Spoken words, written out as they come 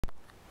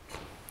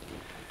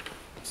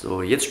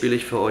So, jetzt spiele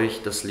ich für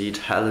euch das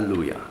Lied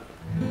Halleluja.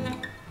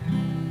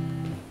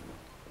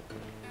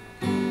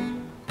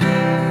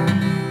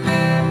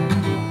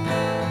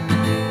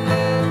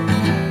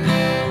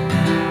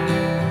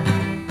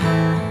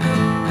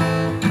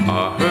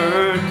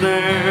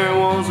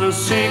 A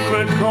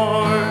secret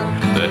chord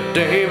that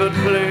David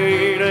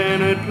played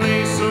and it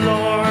pleased the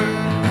Lord.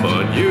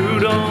 But you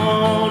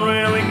don't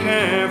really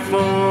care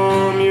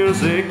for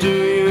music, do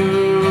you?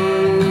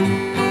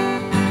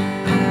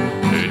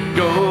 It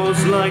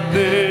goes like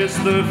this: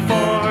 the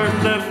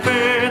fourth, the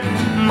fifth,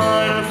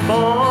 minor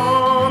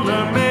fall,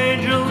 the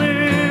major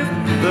lift,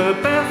 the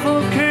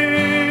baffled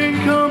king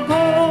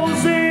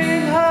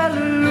composing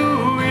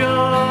hallelujah,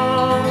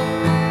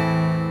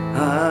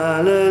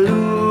 hallelujah.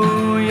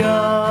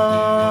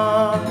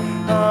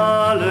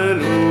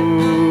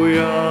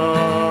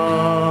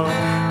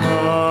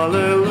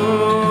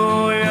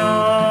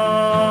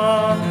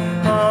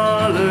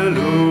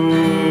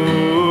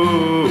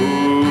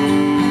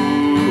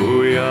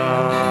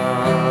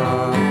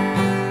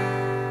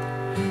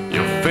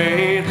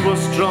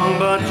 Strong,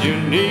 but you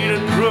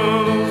needed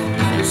proof.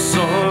 You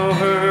saw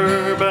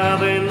her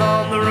bathing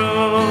on the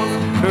roof.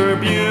 Her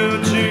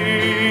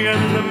beauty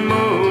and the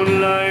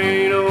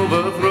moonlight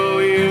overthrow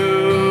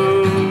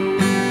you.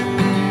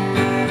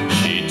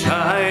 She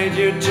tied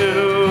you to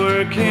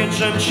her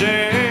kitchen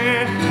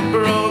chair,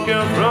 broke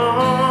your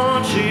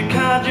throat, she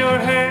cut your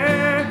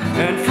hair,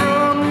 and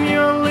from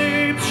your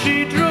lips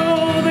she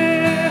drew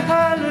the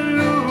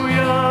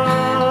hallelujah,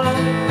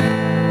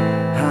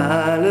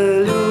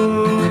 hallelujah.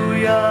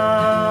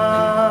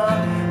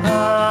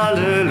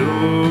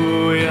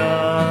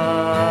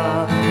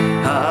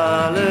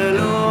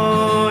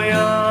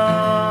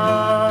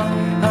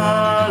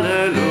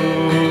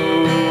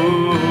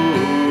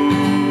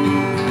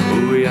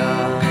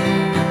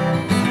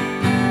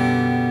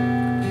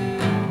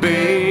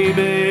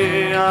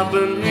 Baby, I've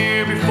been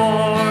here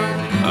before.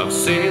 I've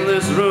seen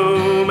this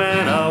room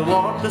and I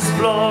walked this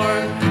floor.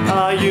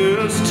 I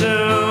used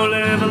to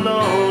live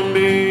alone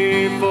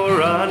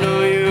before I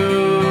knew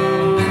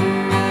you.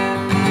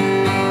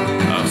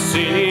 I've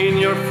seen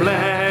your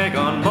flag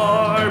on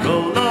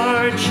Marble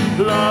Arch.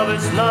 Love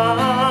is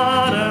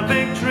not a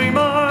victory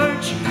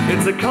march.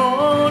 It's a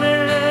cold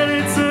and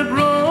it's a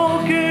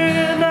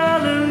broken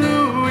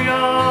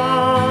hallelujah,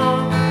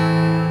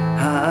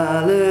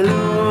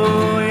 hallelujah.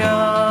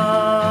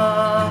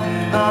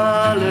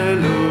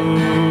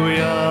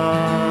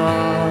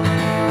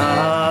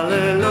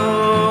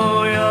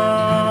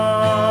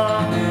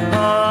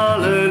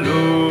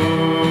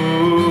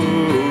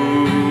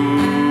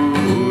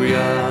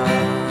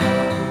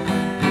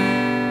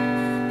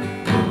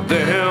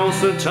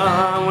 There's a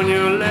time when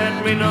you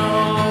let me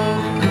know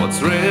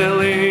what's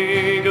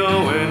really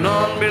going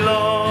on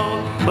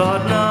below,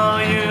 but now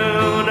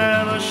you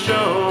never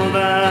show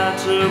that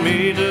to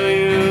me, do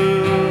you?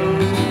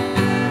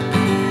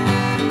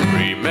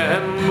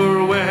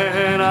 Remember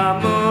when I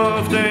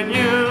moved and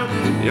you,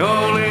 the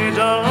only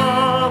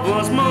dove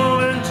was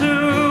moving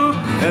too,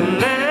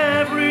 and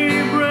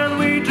every breath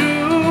we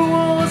drew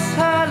was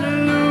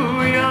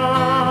hallelujah,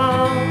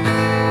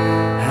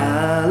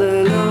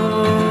 hallelujah.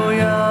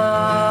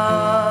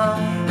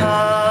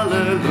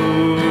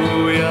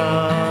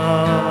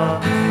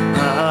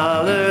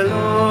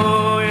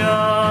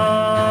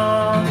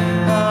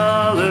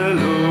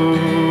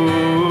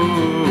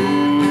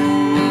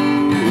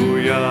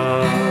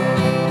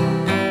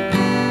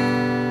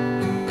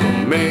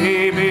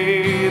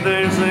 Maybe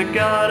there's a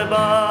God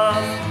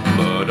above,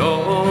 but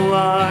all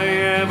I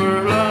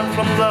ever learned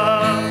from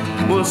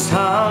love was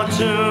how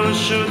to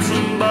shoot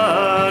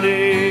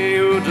somebody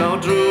who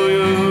outdrew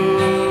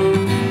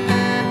you.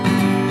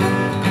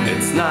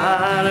 It's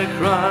not a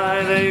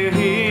cry that you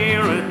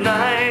hear at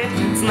night.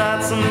 It's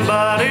not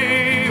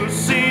somebody who's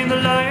seen the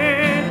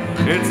light.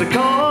 It's a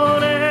call